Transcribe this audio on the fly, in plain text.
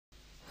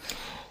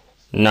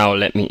Now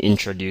let me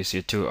introduce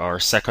you to our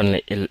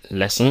second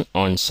lesson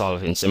on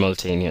solving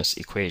simultaneous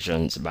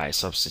equations by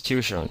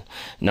substitution.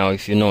 Now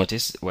if you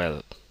notice,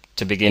 well,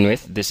 to begin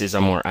with, this is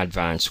a more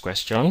advanced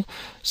question,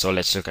 so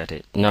let's look at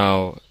it.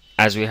 Now,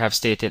 as we have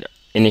stated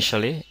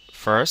initially,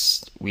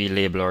 first we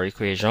label our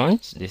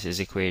equations. This is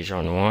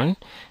equation 1,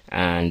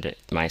 and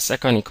my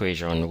second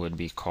equation would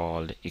be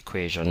called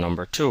equation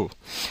number 2.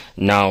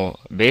 Now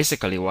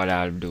basically what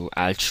I'll do,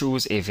 I'll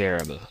choose a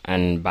variable,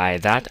 and by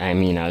that I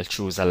mean I'll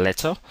choose a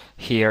letter.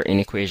 Here in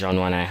equation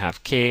 1 I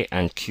have k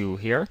and q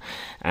here,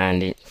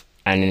 and in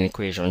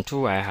equation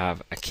 2 I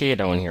have a k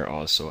down here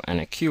also and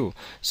a q.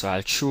 So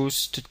I'll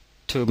choose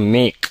to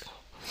make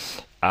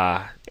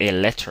a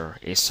letter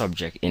a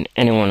subject in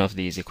any one of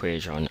these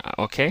equations.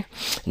 Okay,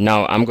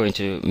 now I'm going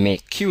to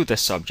make q the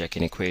subject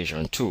in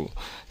equation 2.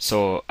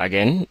 So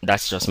again,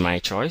 that's just my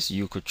choice.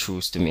 You could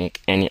choose to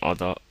make any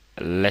other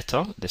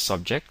letter the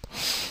subject.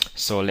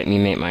 So let me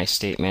make my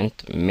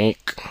statement: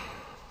 make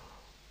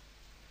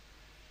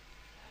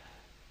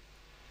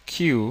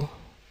q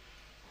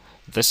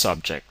the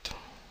subject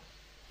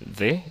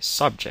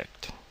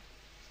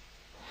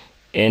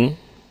in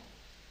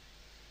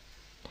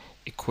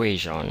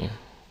equation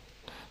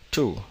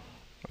 2.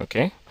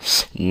 Okay,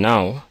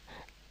 now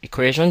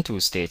equation 2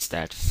 states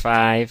that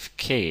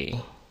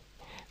 5k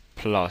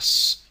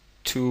plus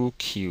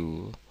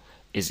 2q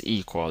is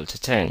equal to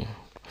 10.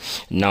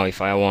 Now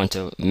if I want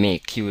to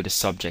make q the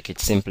subject, it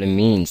simply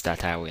means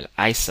that I will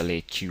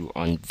isolate q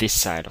on this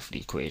side of the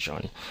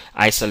equation.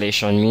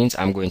 Isolation means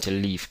I'm going to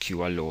leave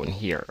q alone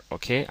here.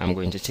 Okay, I'm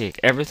going to take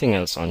everything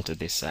else onto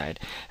this side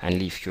and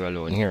leave q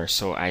alone here.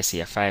 So I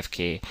see a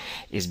 5k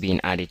is being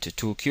added to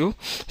 2q,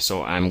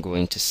 so I'm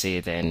going to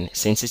say then,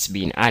 since it's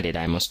being added,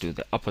 I must do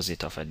the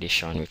opposite of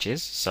addition, which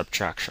is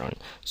subtraction.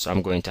 So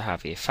I'm going to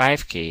have a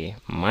 5k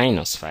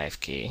minus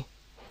 5k,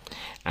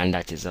 and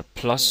that is a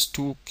plus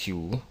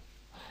 2q,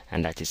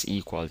 and that is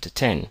equal to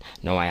 10.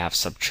 Now I have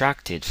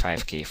subtracted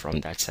 5k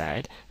from that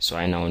side, so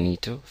I now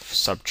need to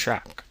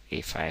subtract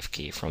a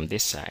 5k from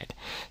this side.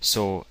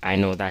 So I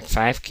know that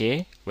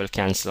 5k will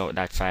cancel out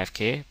that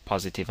 5k,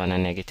 positive and a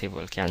negative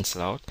will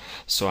cancel out,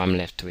 so I'm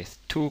left with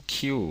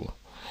 2q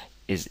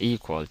is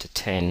equal to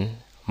 10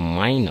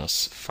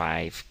 minus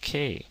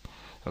 5k.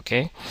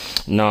 Okay,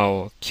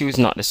 now q is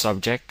not the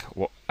subject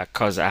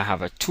because I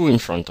have a 2 in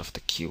front of the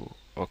q.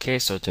 Okay,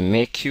 so to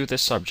make q the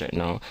subject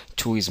now,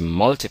 2 is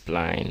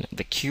multiplying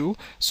the q,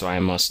 so I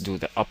must do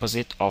the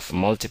opposite of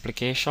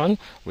multiplication,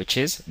 which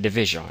is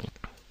division.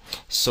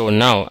 So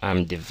now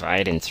I'm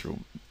dividing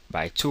through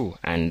by 2,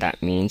 and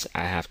that means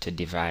I have to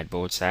divide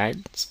both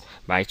sides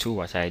by 2.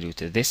 What I do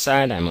to this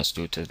side, I must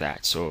do to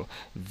that. So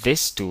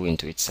this 2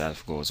 into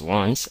itself goes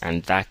once,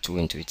 and that 2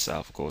 into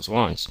itself goes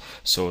once.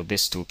 So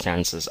this 2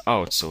 cancels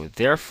out. So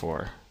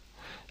therefore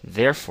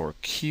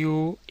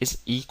q is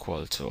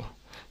equal to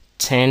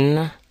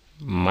 10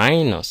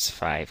 minus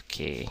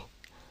 5k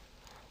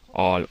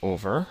all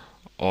over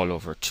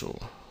 2.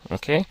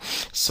 Okay,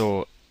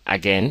 so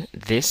again,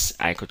 this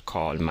I could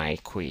call my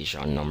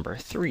equation number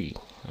 3.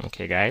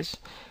 Okay guys,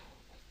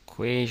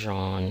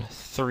 equation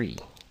 3.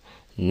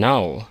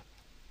 Now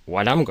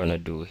what I'm gonna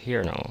do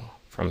here now,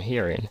 from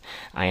here in,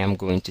 I am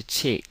going to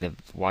take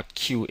what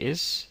q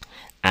is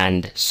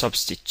and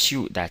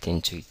substitute that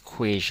into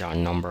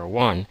equation number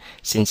 1.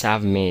 Since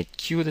I've made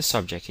q the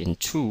subject in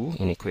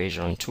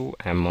equation 2,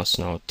 I must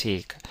now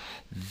take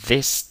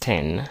this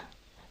 10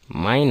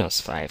 minus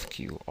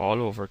 5q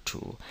all over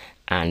 2,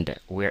 and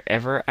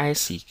wherever I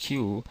see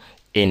q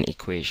in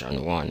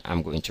equation 1,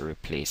 I'm going to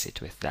replace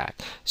it with that.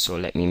 So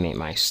let me make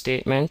my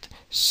statement: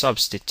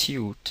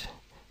 substitute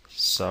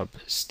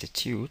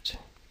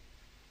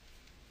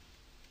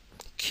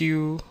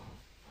q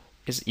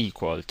is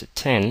equal to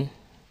 10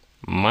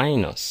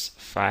 minus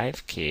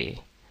 5k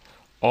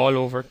all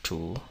over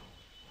 2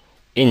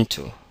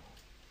 into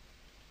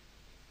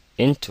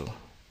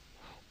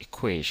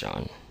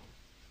equation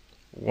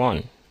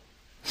 1.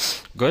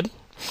 Good.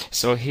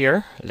 So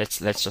here, let's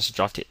just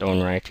jot it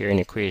down right here. In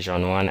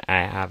equation 1,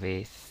 I have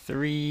a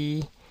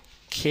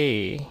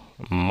 3k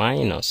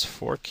minus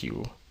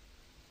 4q,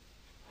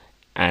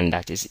 and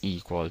that is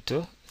equal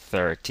to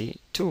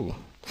 32.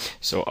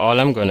 So all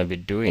I'm going to be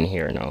doing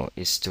here now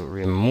is to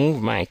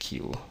remove my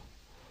q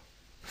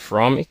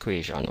from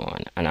equation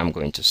 1, and I'm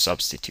going to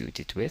substitute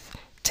it with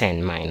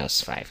 10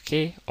 minus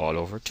 5k all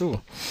over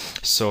 2.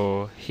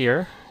 So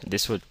here,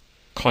 this would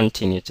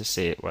continue to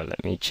say, well,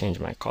 let me change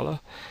my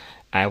color.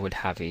 I would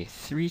have a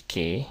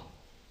 3k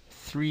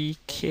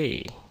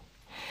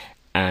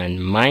and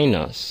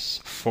minus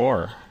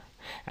 4,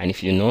 and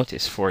if you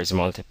notice, 4 is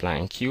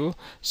multiplying q,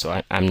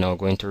 so I'm now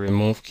going to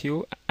remove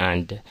q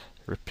and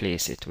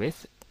replace it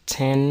with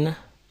 10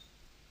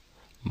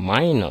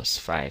 minus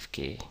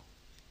 5k.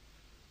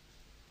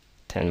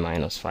 10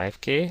 minus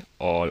 5k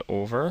all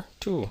over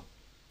 2,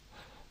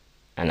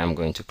 and I'm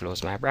going to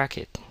close my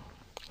bracket,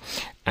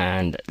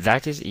 and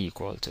that is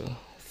equal to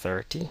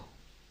 32.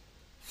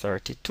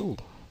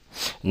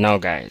 Now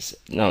guys,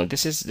 now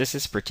this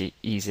is pretty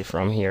easy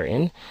from here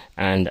in,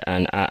 and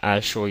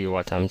I'll show you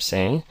what I'm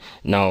saying.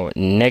 Now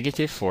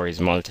 -4 is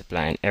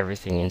multiplying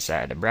everything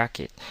inside the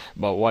bracket,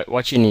 but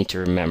what you need to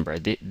remember,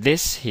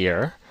 this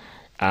here,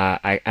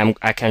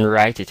 I can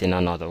write it in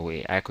another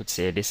way. I could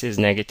say this is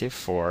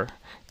 -4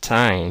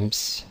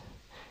 times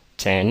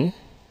 10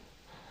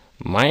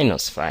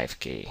 minus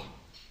 5k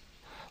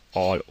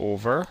all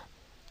over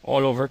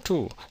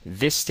 2.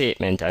 This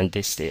statement and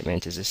this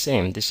statement is the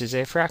same. This is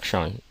a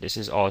fraction. This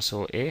is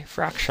also a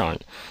fraction.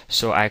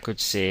 So I could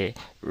say,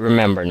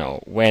 remember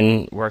now,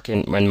 when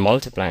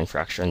multiplying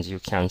fractions, you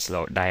cancel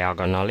out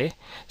diagonally.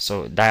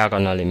 So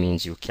diagonally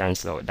means you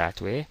cancel out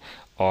that way,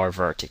 or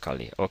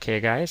vertically. Okay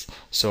guys,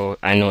 so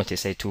I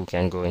notice a 2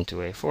 can go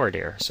into a 4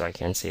 there, so I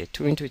can say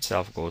 2 into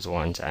itself goes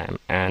 1 time,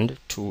 and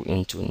 2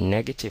 into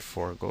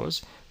 -4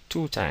 goes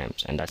 2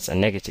 times, and that's a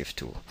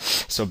 -2.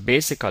 So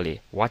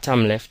basically what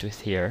I'm left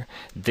with here,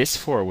 this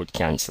 4 would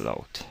cancel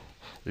out,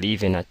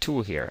 leaving a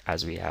 2 here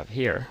as we have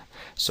here.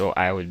 So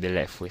I would be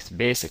left with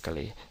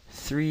basically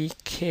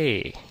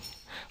 3k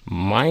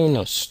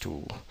minus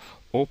 2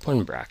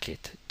 open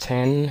bracket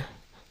 10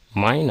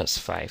 minus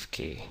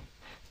 5k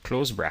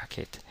close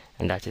bracket,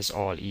 and that is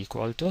all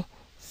equal to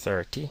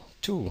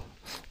 32.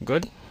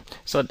 Good.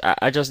 So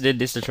I just did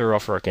this little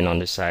rough working on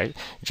the side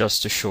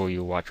just to show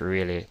you what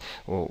really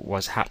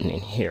was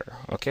happening here.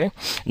 Okay,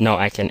 now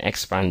I can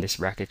expand this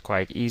bracket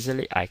quite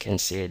easily. I can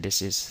say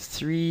this is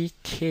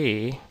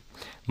 3k,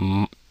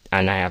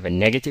 and I have a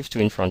 -2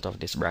 in front of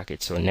this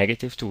bracket, so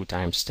 -2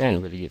 times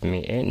 10 will give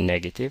me a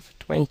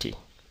 -20.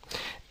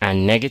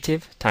 And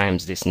negative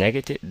times this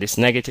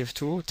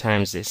 -2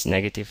 times this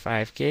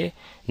 -5k,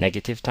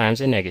 negative times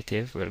a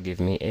negative will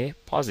give me a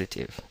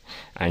positive,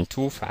 and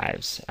 2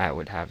 5s, I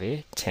would have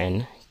a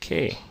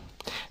 10k,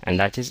 and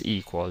that is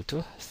equal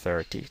to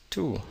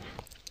 32.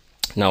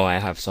 Now I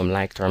have some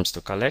like terms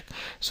to collect,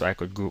 so I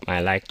could group my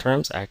like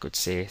terms. I could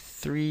say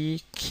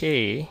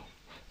 3k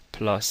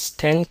plus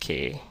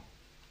 10k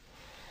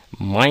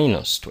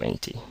minus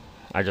 20.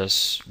 I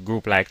just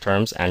group like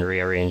terms and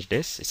rearrange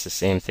this. It's the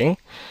same thing,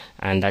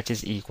 and that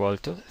is equal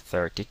to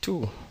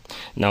 32.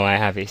 Now I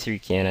have a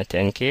 3k and a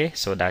 10k,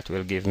 so that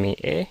will give me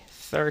a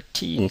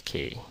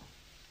 13k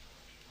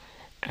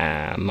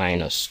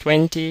minus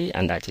 20,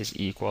 and that is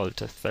equal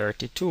to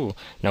 32.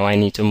 Now I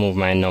need to move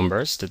my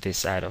numbers to this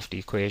side of the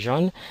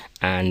equation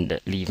and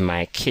leave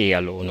my k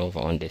alone over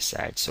on this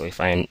side. So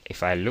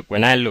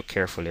when I look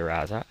carefully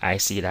rather, I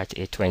see that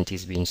a 20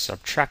 is being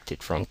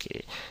subtracted from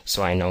k.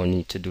 So I now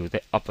need to do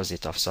the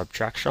opposite of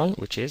subtraction,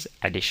 which is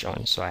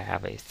addition. So I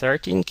have a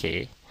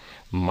 13k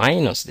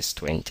minus this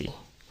 20,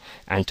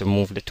 and to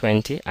move the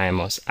 20 I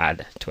must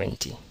add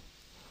 20,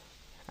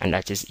 and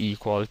that is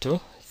equal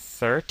to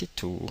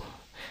 32.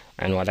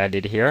 And what I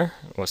did here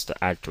was to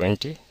add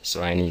 20,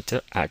 so I need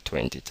to add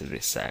 20 to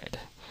this side.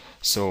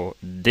 So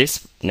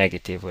this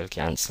negative will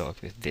cancel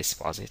out with this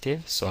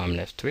positive, so I'm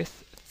left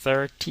with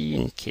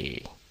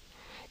 13k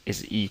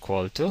is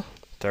equal to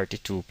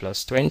 32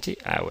 plus 20.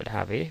 I would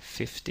have a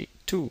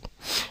 52.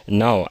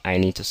 Now I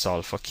need to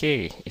solve for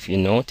k. If you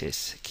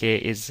notice, k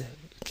is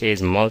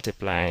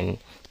multiplying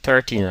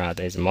 13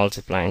 rather is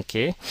multiplying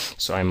k,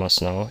 so I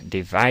must now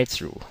divide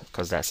through,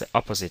 because that's the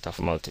opposite of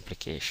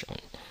multiplication,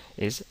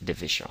 is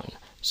division.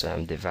 So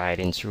I'm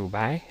dividing through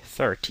by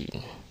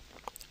 13.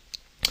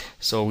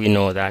 So we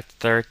know that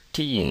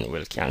 13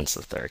 will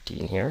cancel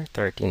 13 here.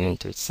 13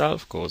 into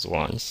itself goes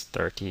once,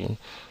 13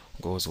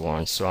 goes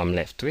once, so I'm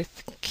left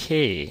with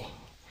k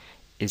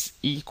is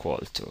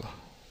equal to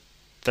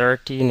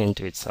 13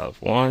 into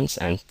itself once,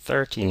 and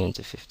 13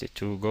 into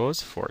 52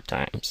 goes 4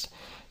 times.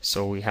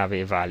 So we have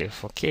a value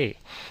for k.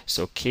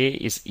 So k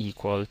is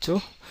equal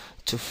to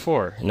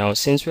 4. Now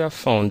since we have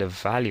found the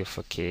value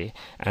for k,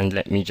 and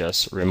let me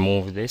just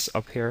remove this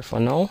up here for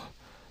now,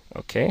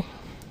 okay,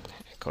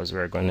 because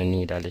we're going to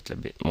need a little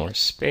bit more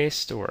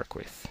space to work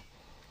with.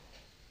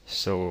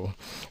 So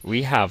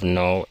we have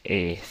now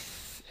a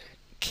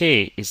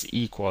k is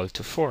equal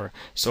to 4.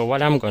 So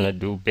what I'm going to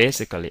do,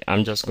 basically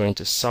I'm just going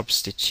to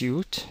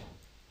substitute,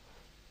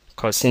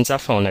 because since I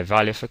found a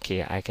value for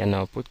k, I can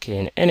now put k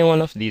in any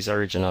one of these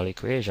original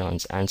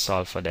equations and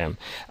solve for them.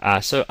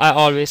 So I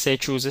always say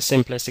choose the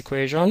simplest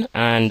equation,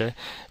 and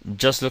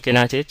just looking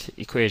at it,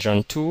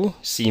 equation 2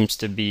 seems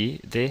to be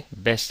the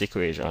best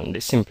equation,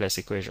 the simplest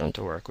equation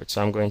to work with.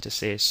 So I'm going to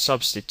say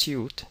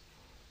substitute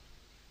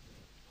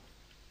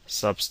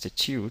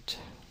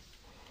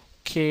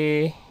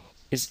k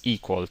is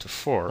equal to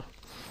 4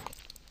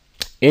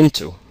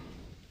 into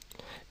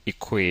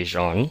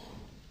equation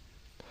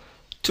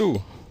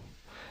 2.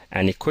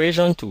 And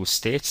equation 2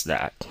 states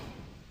that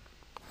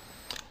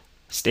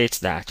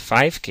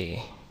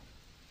 5k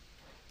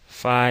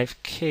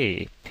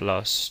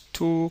plus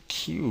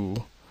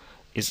 2q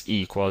is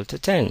equal to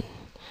 10,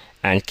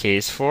 and k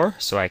is 4,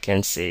 so I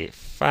can say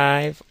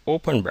 5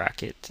 open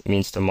bracket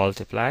means to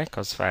multiply,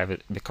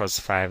 because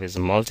 5 is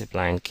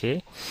multiplying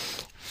k.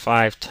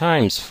 5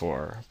 times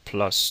 4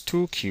 plus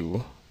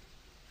 2q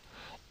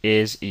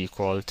is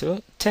equal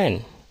to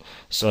 10.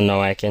 So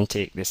now I can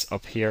take this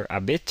up here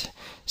a bit.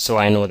 So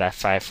I know that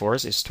 5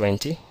 fours is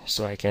 20.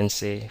 So I can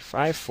say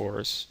 5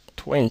 fours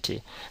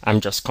 20.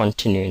 I'm just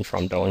continuing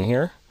from down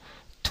here.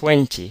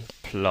 20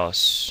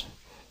 plus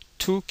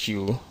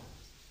 2q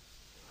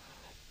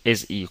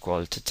is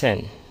equal to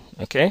 10.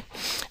 Okay,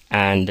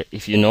 and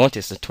if you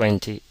notice, the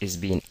 20 is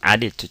being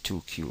added to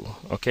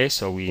 2q. Okay,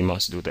 so we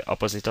must do the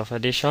opposite of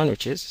addition,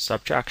 which is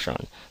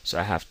subtraction. So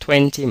I have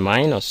 20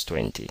 minus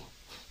 20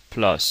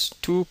 plus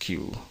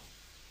 2q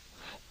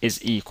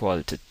is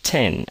equal to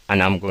 10,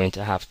 and I'm going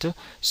to have to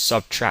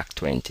subtract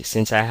 20.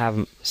 Since I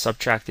have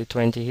subtracted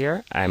 20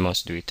 here, I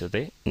must do it to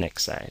the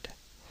next side.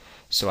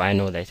 So I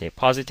know that a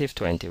positive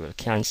 20 will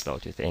cancel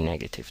out with a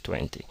negative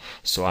 20.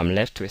 So I'm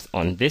left with,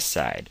 on this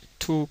side,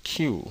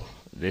 2q.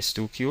 This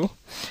 2q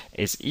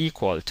is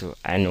equal to,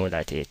 I know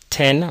that a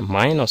 10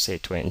 minus a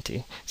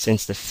 20,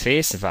 since the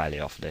face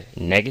value of the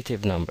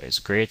negative number is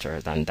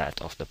greater than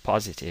that of the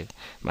positive,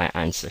 my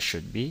answer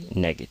should be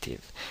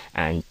negative.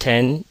 And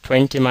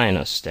 20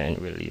 minus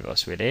 10 will leave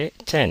us with a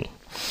 10.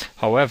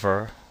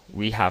 However,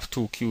 we have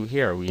 2q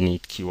here, we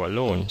need q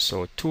alone.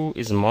 So 2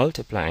 is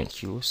multiplying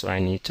q, so I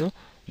need to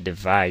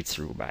divide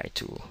through by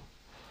 2.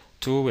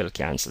 2 will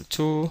cancel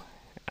 2.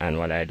 And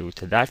what I do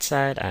to that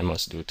side, I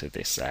must do to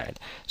this side.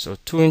 So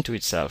 2 into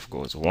itself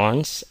goes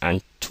once,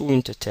 and 2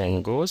 into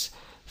 10 goes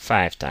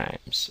 5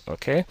 times.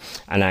 Okay,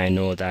 and I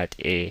know that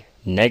a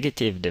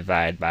negative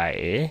divided by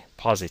a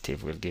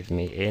positive will give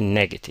me a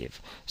negative.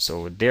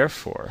 So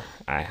therefore,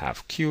 I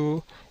have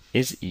q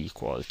is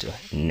equal to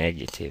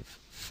negative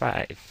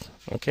 5.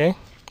 Okay,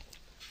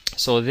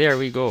 so there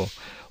we go.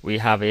 We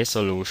have a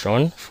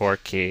solution for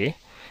k,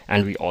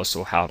 and we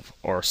also have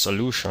our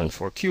solution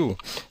for q.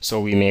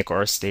 So we make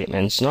our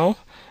statements now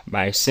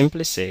by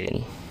simply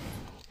saying,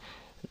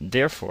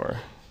 therefore,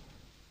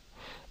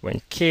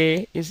 when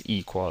k is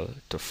equal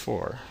to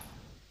 4,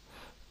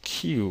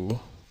 q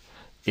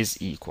is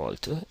equal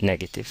to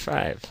negative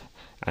 5.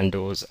 And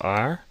those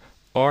are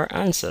our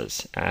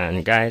answers.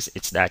 And guys,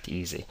 it's that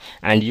easy.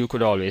 And you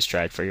could always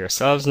try it for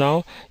yourselves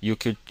now. You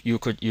could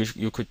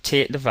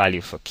take the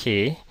value for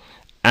k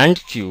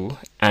and q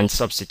and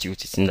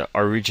substitute it in the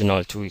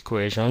original two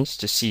equations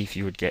to see if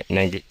you would get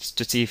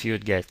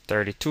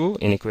 32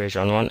 in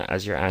equation 1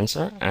 as your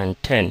answer,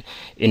 and 10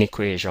 in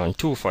equation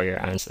 2 for your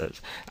answers,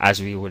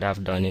 as we would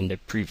have done in the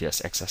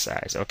previous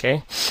exercise.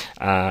 Okay,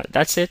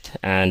 that's it,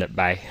 and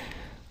bye.